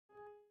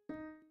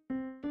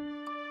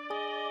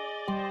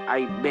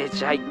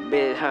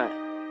bitch, huh?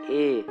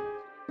 Yeah.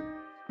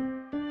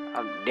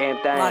 Damn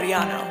thing.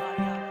 Laudiano.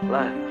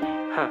 Look,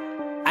 huh?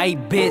 Ay,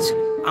 bitch,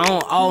 I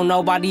don't owe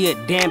nobody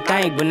a damn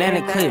thing.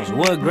 Banana clips,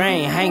 wood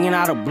grain, hanging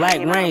out of black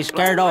rain,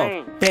 skirt off.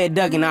 Fed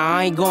ducking, nah,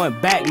 I ain't going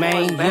back,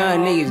 man.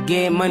 Young niggas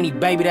getting money,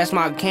 baby, that's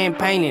my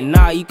campaign. And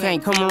nah, you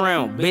can't come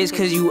around, bitch,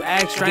 cause you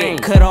act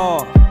strange. Get cut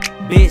off,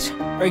 bitch,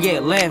 or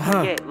get left,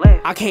 huh?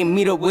 I can't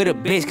meet up with a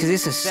bitch, cause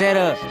it's a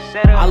setup.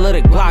 I love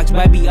the Glocks,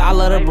 baby, I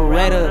love the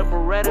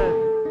Beretta.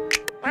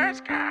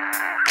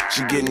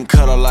 She getting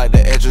cut off like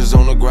the edges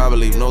on the gravel.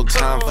 Leave no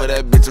time for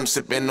that bitch, I'm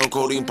sipping no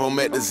codeine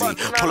promethazine.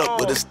 Pull up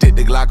with a stick,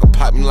 the Glock will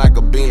pop me like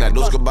a bean. I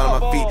those go by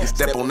my feet and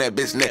step on that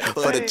bitch neck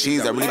for the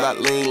cheese. I really like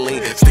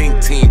lean.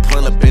 Stink team,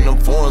 pulling up in them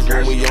foreigns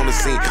when we on the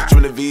scene.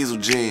 Drilling V's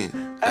with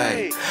gin.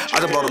 Ay, I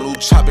just bought a new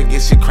chop and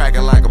get shit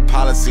cracking like a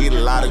policy. A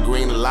lot of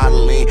green, a lot of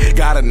lean.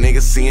 Got a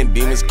nigga seeing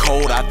demons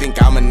cold. I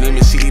think I'm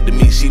anemic. She eat the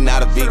meat, she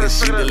not a vegan.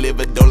 She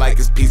deliver dough like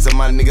it's pizza.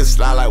 My niggas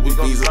slide like we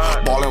visa.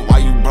 Ballin'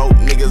 while you broke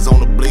niggas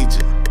on the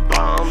bleacher.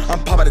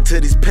 I'm popping it to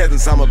these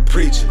peasants, I'm a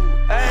preacher.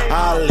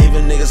 I'll leave a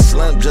nigga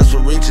slump just for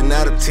reaching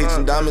out of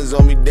teaching. Diamonds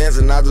on me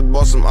dancing, I just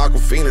bought some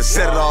Aquafina.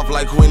 Set it off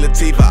like Queen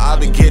Latifah, I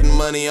been getting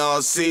money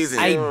all season.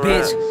 Ay,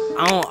 bitch,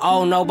 I don't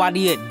owe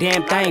nobody a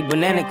damn thing.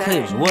 Banana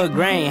clips, wood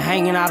grain,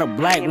 hanging out of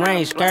black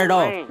rain, skirt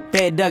off.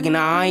 Fed ducking,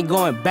 nah, I ain't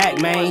going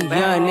back, man.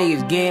 Young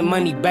niggas getting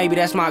money, baby,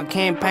 that's my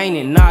campaign.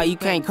 And nah, you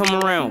can't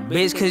come around,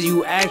 bitch, cause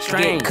you act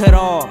strange. Get cut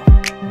off,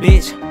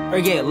 bitch, or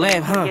get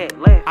left, huh?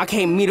 I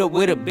can't meet up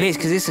with a bitch,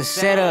 cause it's a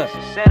setup.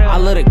 I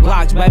love the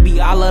Glocks, baby,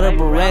 I love the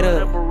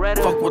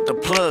Beretta. Fuck with the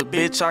plug,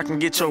 bitch, I can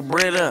get your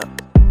bread up.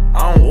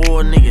 I don't owe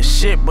a nigga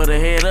shit but a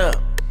head up.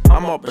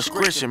 I'm on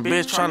prescription,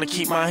 bitch, tryna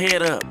keep my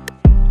head up.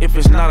 If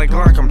it's not a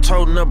Glock, I'm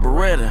toting a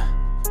Beretta.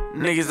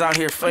 Niggas out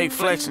here fake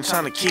flexing,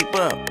 tryna keep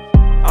up.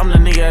 I'm the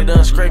nigga that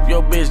done scrape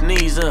your bitch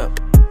knees up.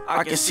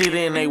 I can see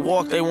they in they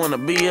walk, they wanna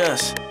be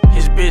us.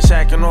 His bitch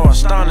acting all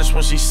astonished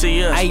when she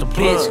see us. Ay,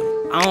 bitch,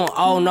 I don't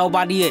owe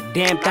nobody a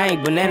damn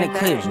thing. Banana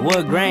clips,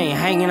 wood grain,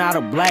 hanging out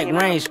of black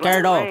rain,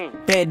 skirt off.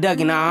 Fed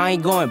ducking, nah, I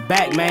ain't going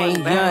back, man.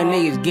 Young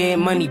niggas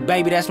getting money,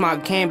 baby, that's my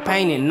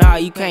campaign. And nah,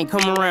 you can't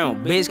come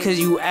around, bitch, cause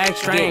you act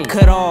strange. Get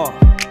cut off,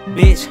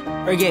 bitch,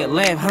 or get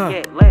left,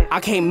 huh?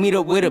 I can't meet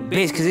up with a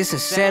bitch, cause it's a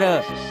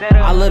setup.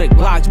 I love the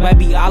Glocks,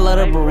 baby, I love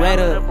the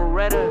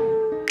Beretta.